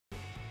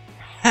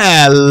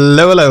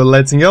Hello,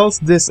 lads and girls,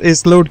 this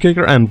is Lord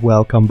Kicker and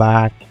welcome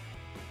back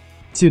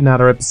to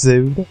another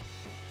episode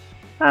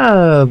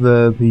of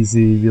the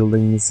PC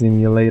Building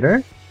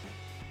Simulator.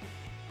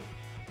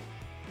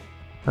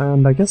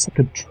 And I guess I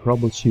could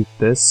troubleshoot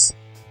this.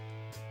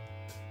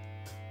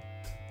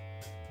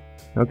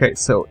 Okay,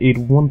 so it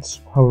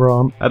won't power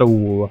on at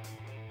all.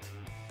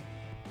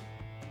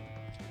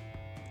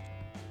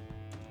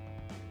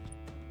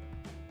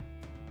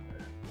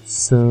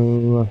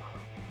 So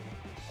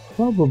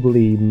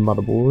probably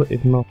motherboard,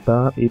 if not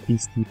that, it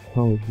is the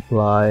power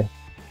supply.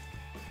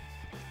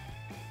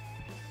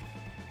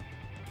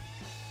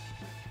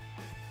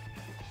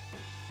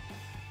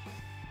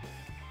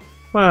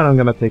 Well, I'm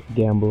gonna take a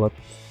gamble at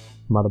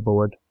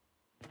motherboard.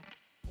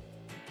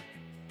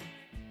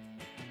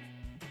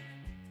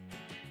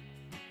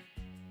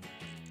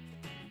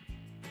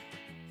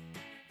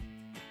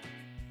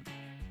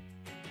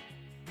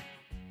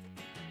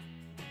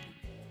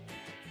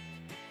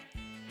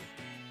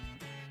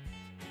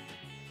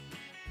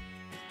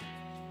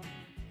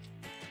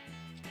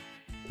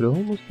 I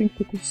almost think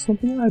that this is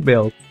something I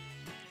built.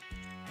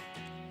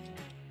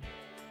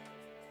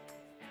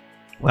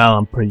 Well,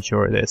 I'm pretty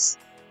sure it is.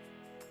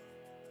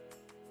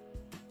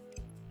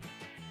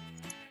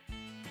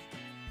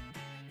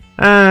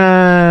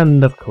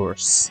 And of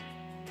course,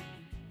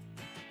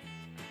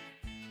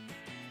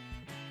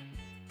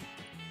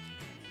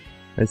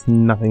 there's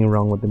nothing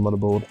wrong with the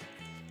motherboard.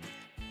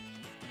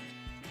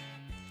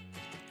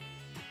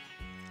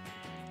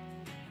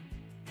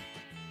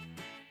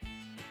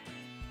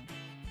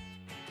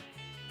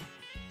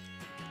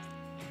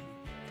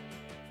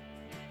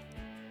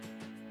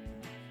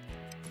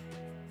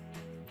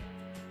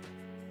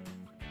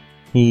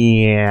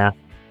 Yeah.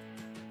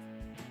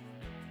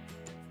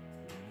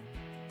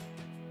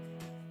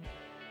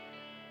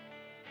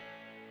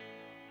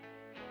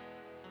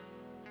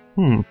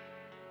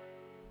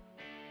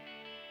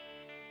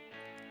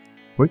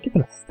 We're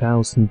given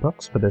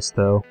 $1,000 for this,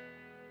 though.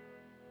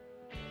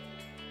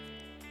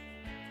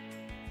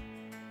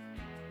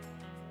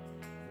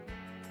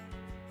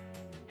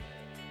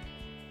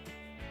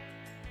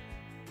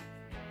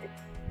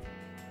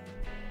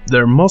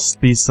 There must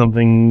be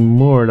something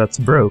more that's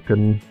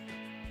broken.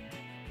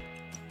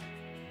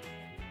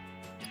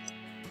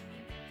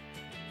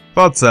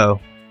 Thought so.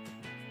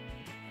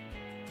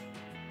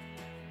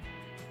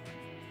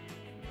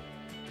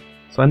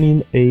 So I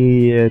need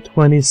a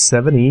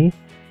 2070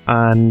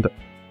 and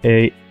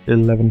a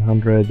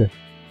 1100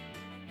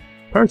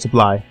 power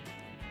supply.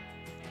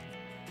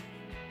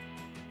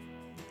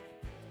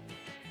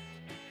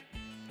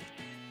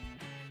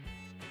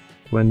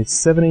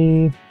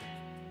 $2070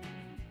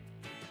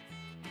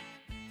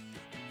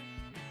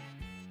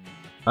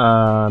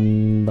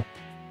 and I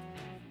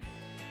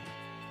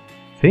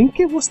think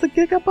it was the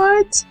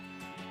gigabyte.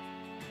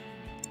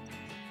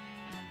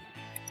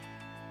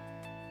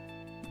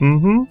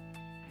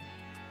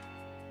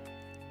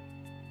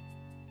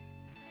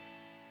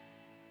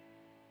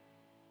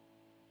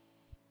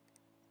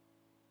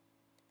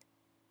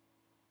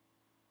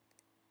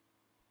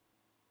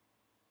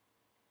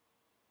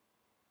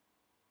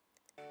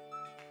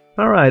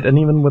 Alright, and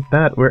even with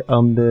that, we're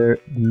under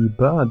the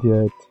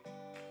budget.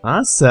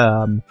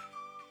 Awesome!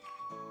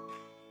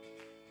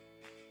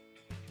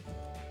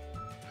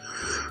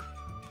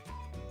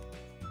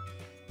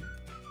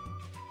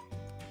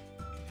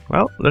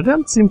 Well, there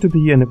doesn't seem to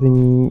be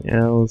anything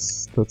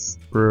else that's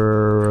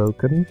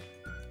broken.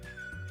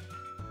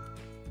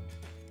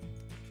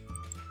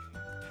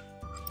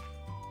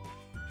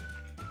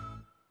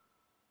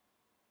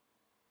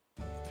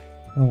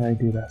 Why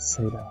did I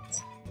say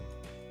that?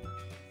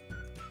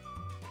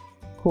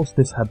 Of course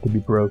this had to be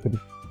broken.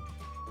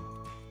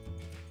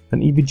 An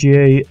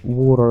EVGA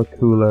water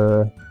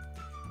cooler.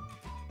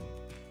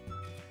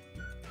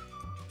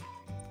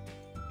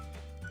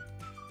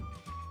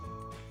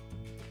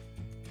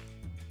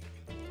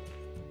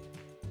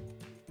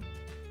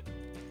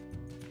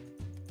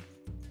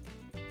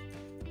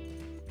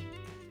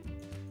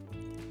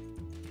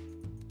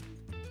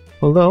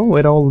 Although,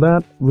 with all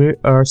that, we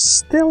are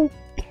still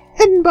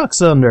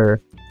 $10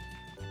 under.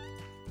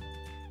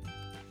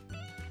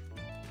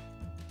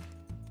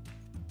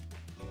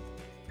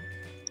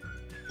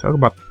 Talk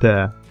about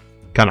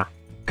kinda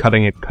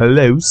cutting it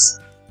close.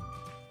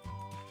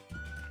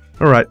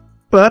 Alright,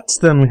 but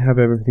then we have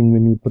everything we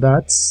need for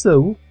that,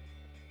 so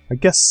I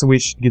guess we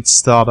should get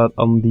started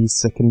on the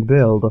second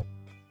build.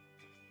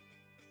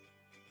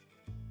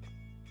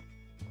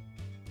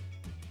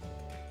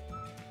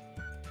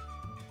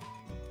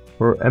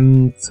 For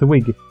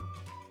Twig.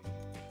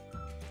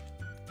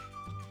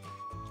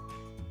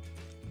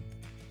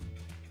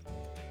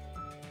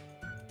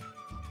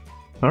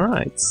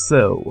 Alright,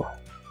 so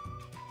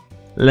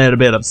a little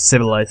bit of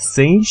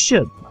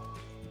civilization.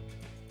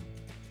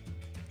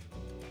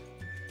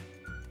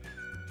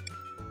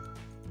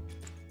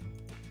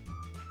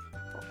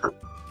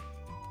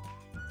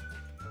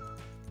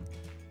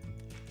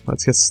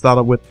 Let's get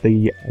started with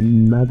the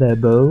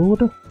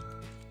motherboard.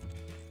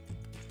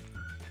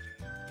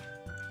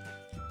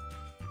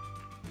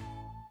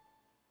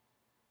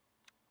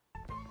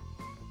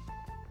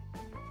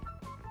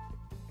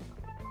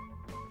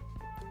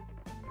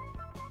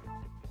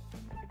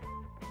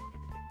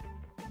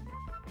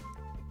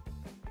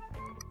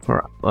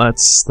 Alright,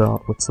 let's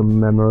start with some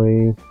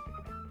memory.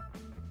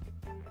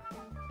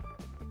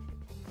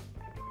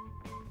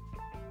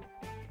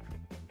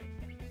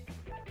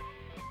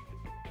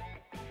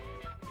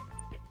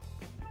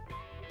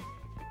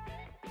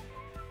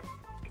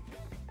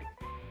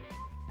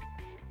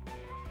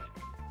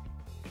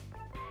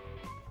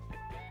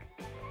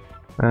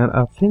 And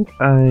I think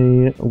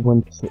I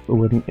went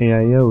with an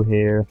AIO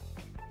here.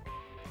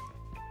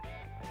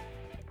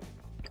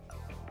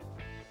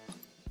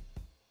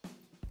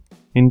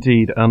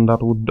 Indeed, and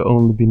that would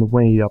only been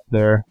way up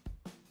there.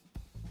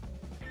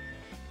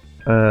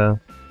 Oh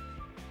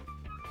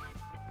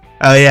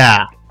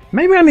yeah!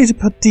 Maybe I need to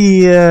put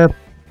the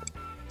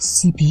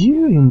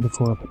CPU in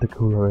before I put the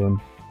cooler in.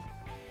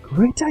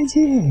 Great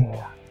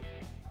idea!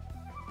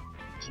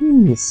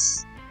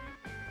 Genius!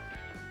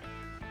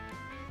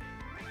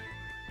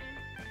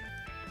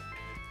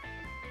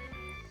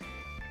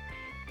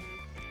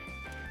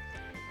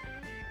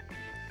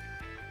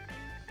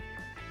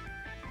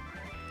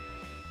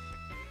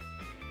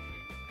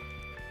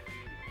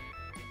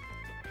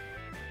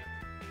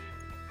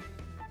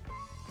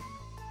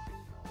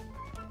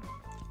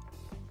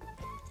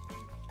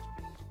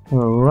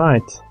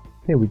 Alright,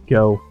 here we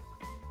go.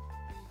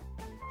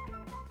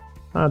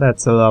 Oh,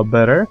 that's a lot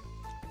better.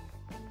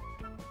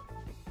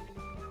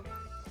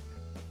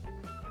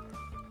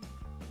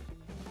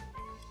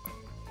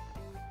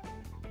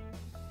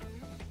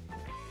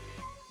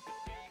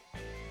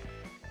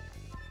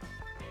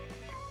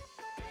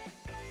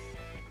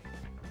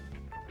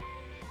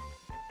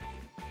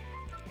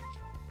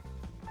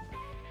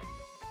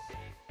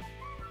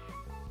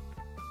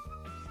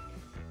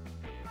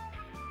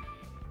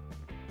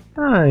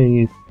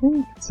 I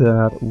think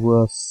that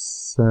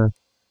was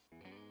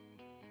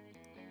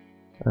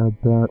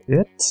about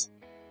it.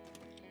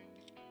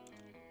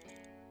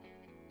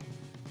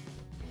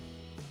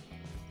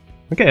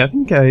 Okay, I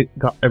think I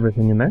got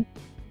everything in there.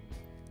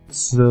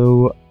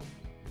 So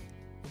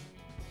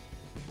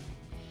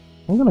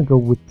I'm gonna go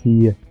with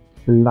the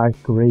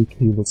light gray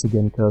cables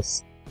again,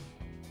 because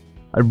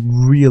I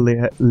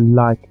really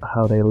like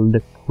how they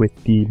look with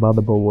the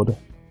motherboard.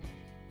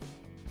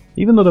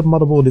 Even though the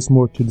motherboard is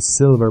more to the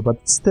silver, but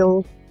it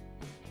still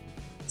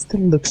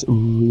looks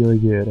really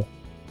good.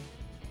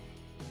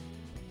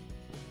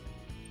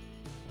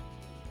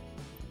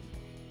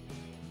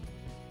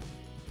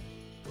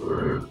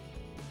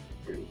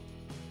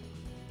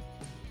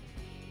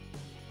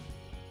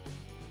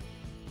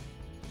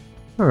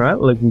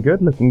 Alright, looking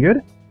good, looking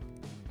good.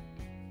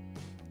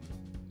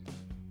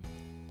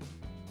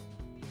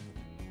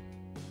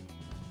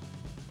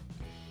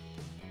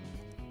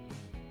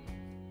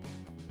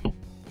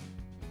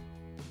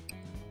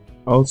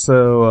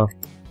 Also,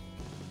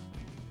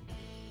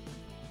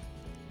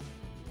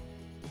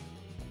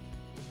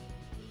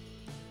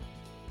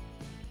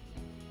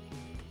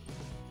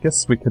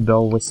 guess we could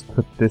always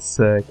put this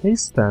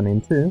case stand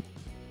in too.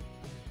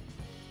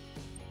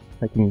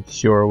 Making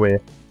sure we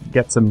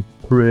get some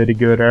pretty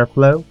good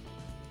airflow.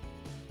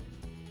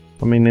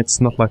 I mean,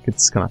 it's not like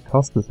it's gonna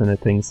cost us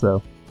anything,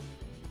 so.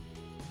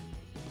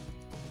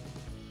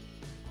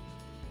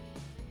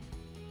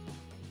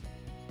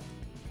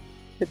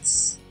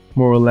 It's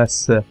more or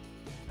less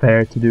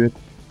fair to do it.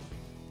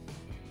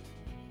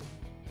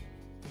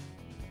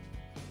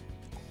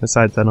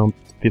 Besides, I don't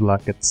feel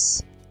like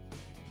it's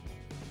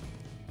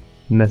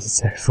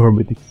necessary for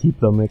me to keep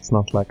them. It's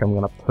not like I'm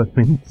gonna put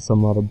them into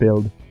some other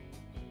build.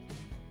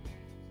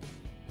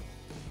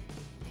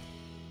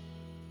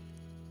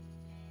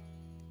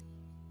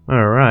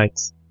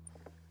 Alright.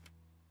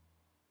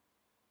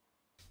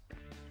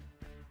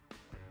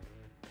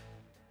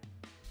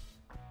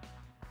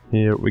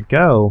 Here we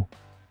go.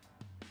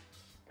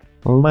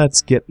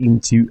 Let's get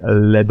into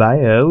the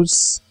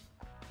BIOS.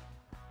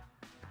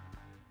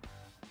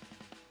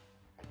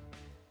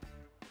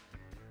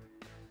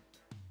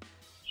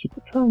 Should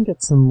we try and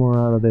get some more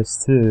out of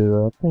this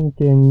too? I'm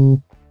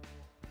thinking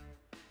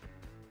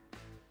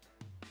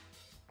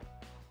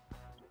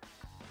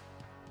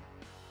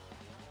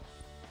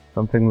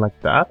something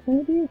like that,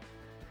 maybe?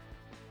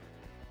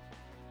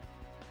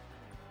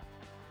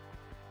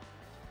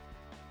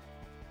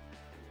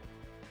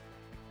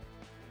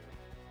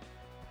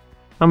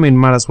 I mean,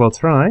 might as well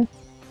try.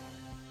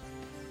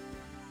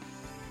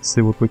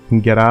 See what we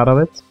can get out of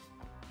it.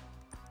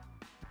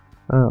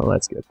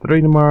 Let's get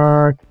 3D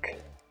mark.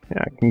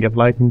 Yeah, I can get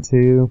lighting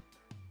too.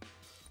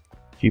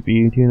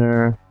 GPU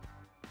tuner.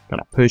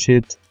 Gonna push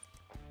it.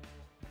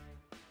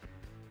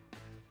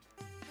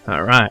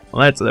 Alright,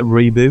 let's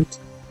reboot.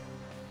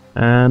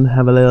 And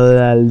have a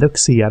little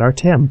look-see at our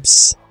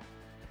temps.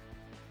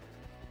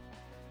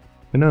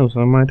 Who knows,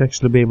 I might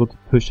actually be able to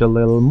push a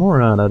little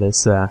more out of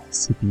this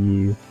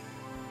CPU.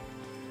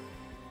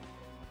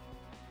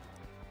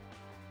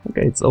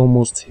 Okay, it's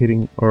almost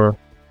hitting, or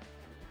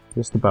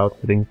just about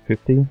hitting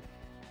 50.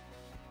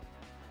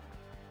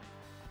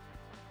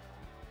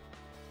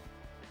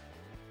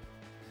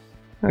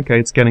 Okay,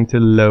 it's getting to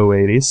low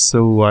 80s,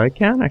 so I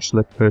can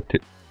actually push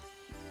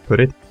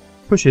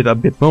it a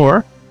bit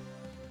more.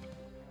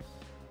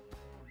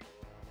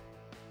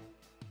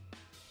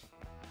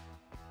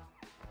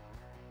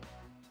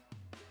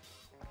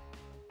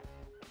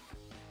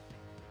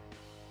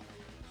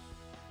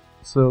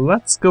 So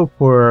let's go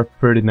for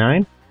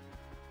 39.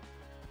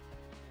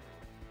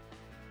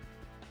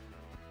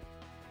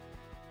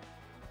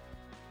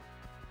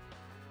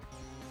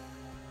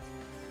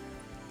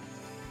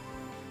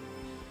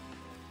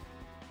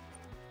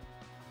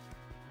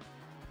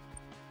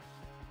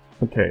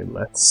 Okay,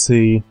 let's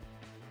see.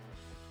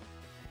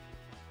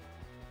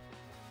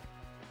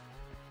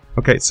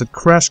 Okay, so it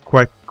crashed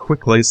quite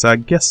quickly, so I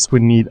guess we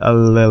need a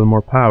little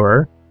more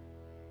power.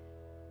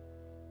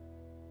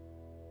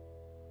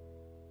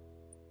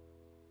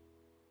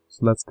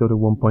 So let's go to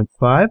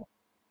 1.5.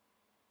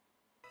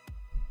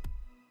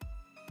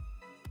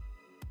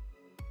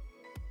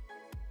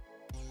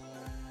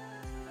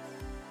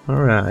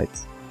 Alright.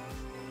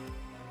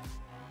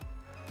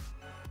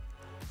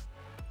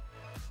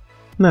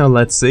 Now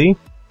let's see.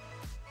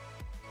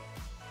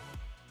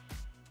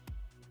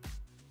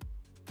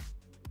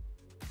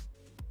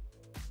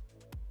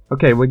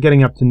 Okay, we're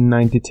getting up to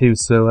 92,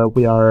 so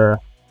we are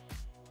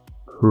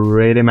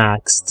pretty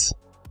maxed.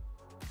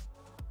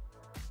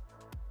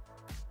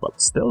 But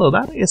still,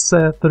 that is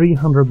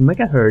 300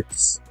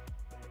 megahertz.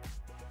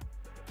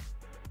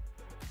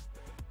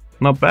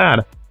 Not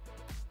bad.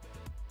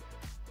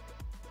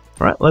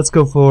 Alright, let's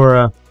go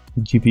for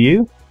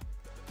GPU.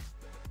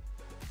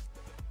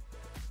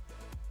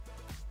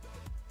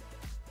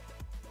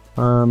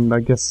 And I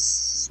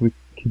guess we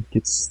could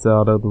get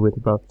started with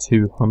about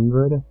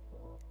 200.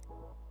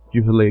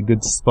 Usually a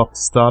good spot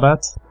to start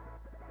at.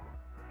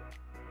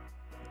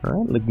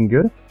 Alright, looking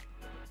good.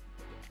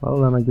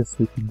 Well, then I guess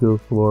we could go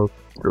for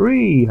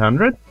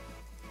 300.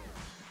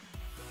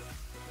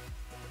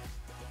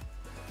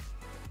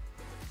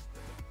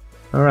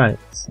 Alright,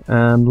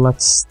 and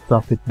let's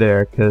stop it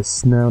there,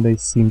 because now they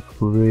seem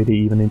pretty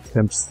even in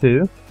temps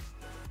too.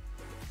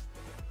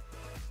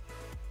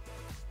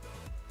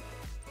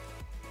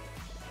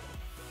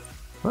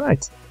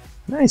 Alright,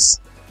 nice.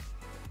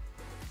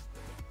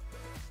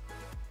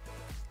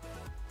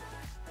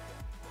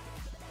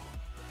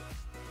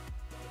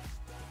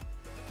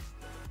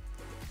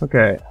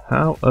 Okay,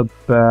 how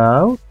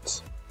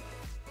about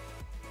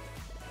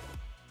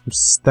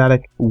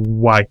static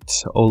white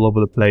all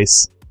over the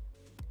place?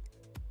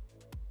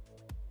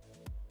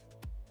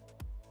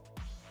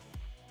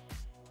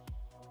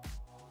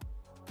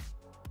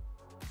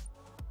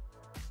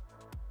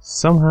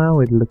 Somehow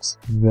it looks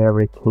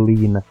very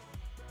clean.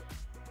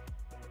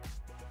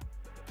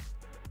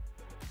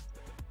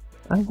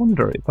 I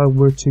wonder if I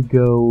were to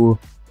go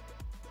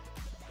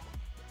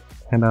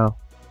kinda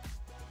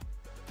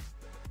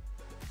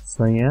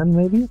cyan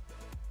maybe?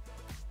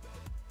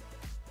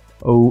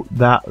 Oh,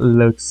 that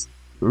looks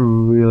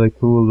really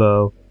cool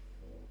though.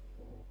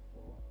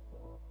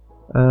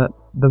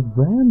 The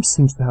ram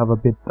seems to have a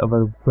bit of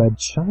a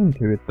red shine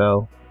to it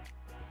though.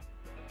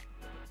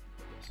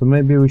 So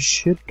maybe we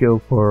should go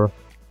for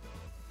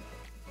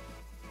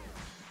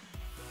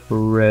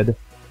red.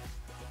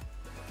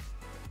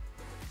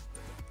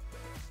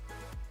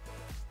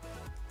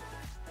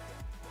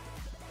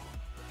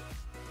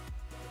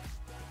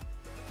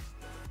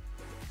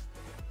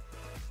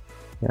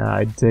 Yeah,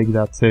 I dig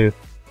that too.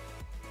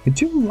 I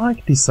do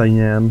like the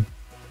cyan.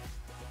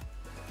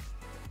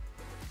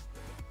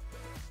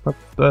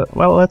 But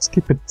well, let's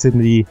keep it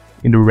in the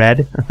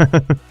red.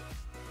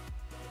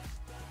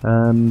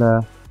 And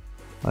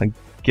I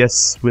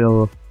guess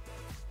we'll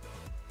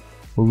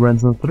run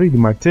some 3D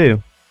Mark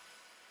II.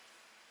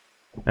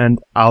 And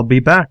I'll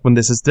be back when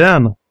this is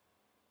done.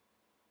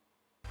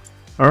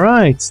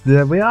 Alright,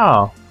 there we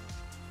are.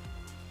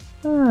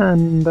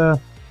 And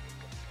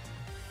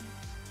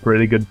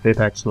pretty good fit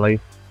actually.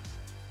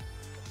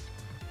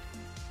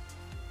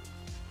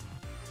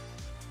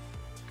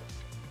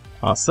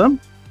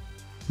 Awesome.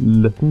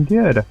 Looking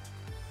good.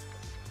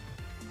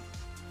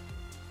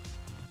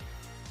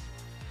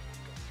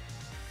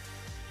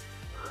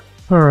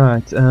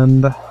 Alright,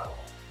 and I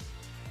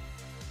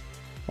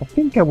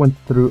think I went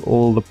through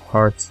all the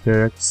parts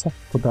there except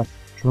for that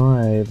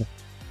drive.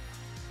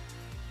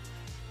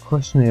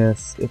 Question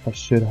is if I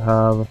should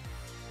have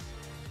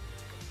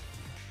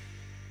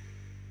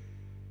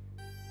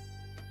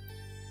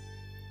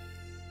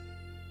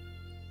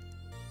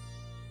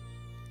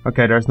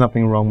okay, there's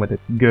nothing wrong with it.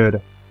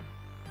 Good.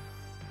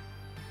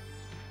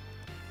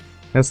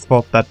 Just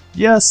thought that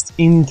just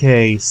in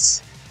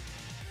case.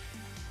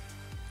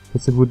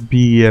 Because it would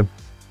be a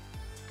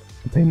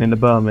pain in the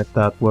bum if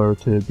that were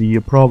to be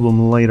a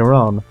problem later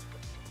on.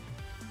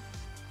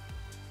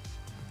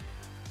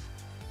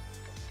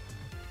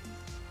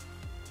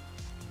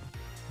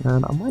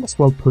 And I might as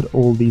well put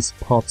all these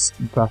pots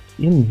back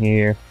in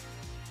here.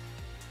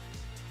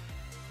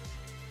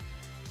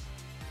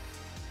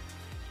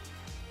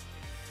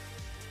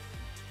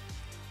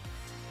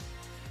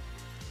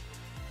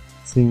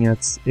 Seeing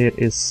as it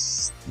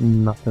is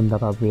nothing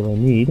that I really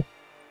need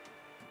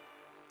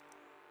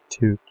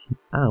to keep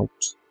out.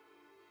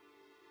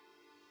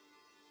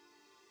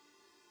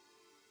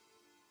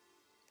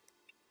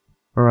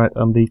 Alright,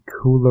 and the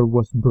cooler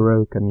was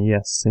broken,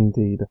 yes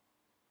indeed.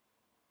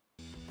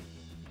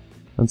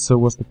 And so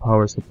was the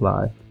power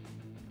supply.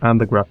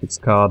 And the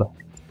graphics card.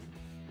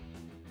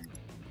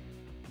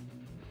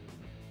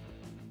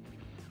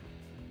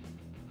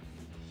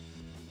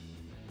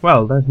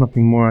 Well, there's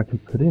nothing more I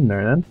could put in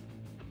there then.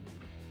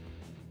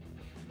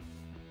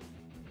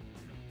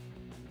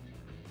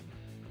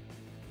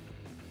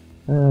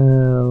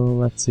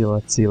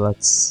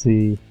 Let's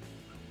see.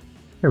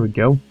 Here we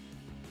go.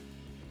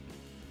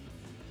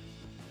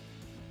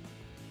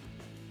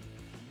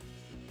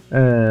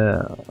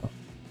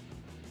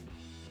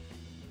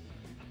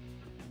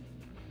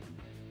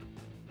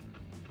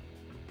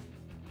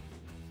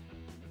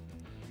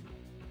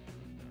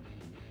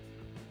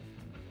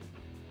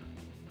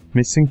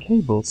 Missing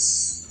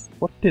cables.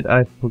 What did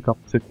I forgot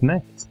to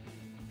connect?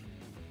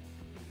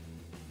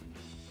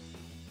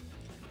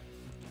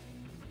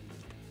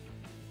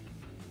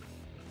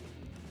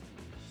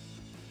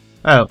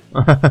 Oh.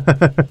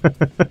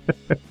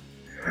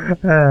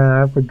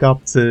 I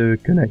forgot to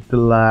connect the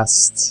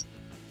last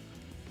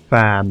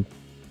fan.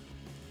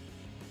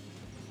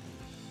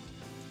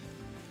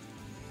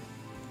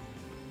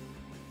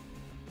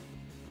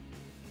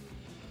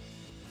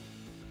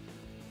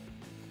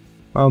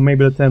 Well,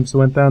 maybe the temps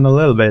went down a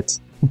little bit.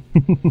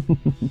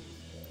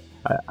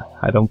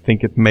 I don't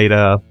think it made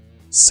a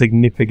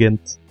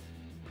significant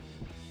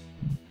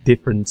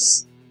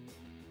difference.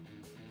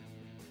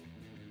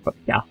 But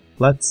yeah,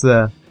 let's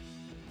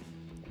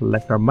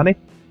collect our money.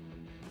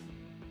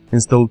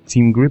 Install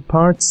team group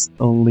parts,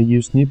 only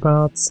use new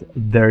parts.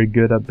 Very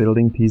good at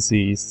building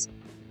PCs.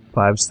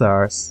 5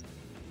 stars.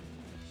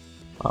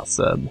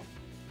 Awesome.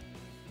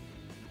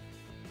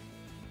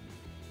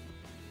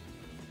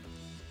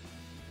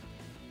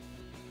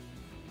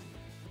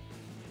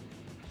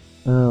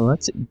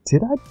 Let's see.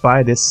 Did I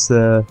buy this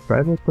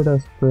driver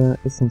that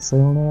is on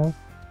sale now?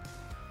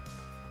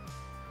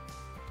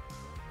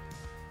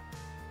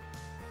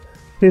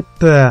 It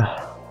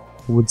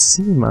would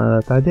seem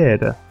that I did.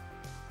 There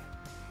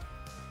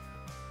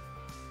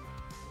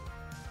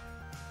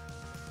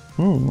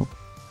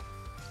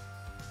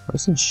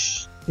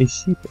isn't a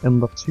sheep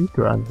M.2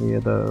 around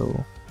here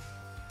though.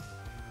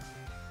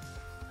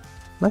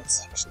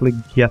 Let's actually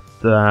get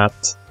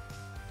that.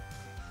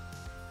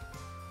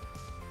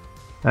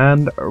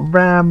 And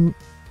RAM,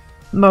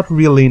 not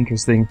really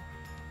interesting.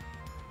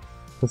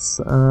 Because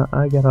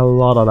I get a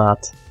lot of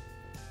that.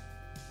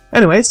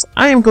 Anyways,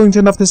 I am going to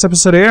end off this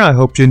episode here. I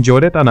hope you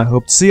enjoyed it and I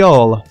hope to see you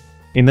all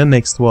in the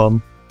next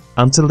one.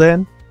 Until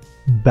then,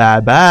 bye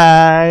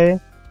bye!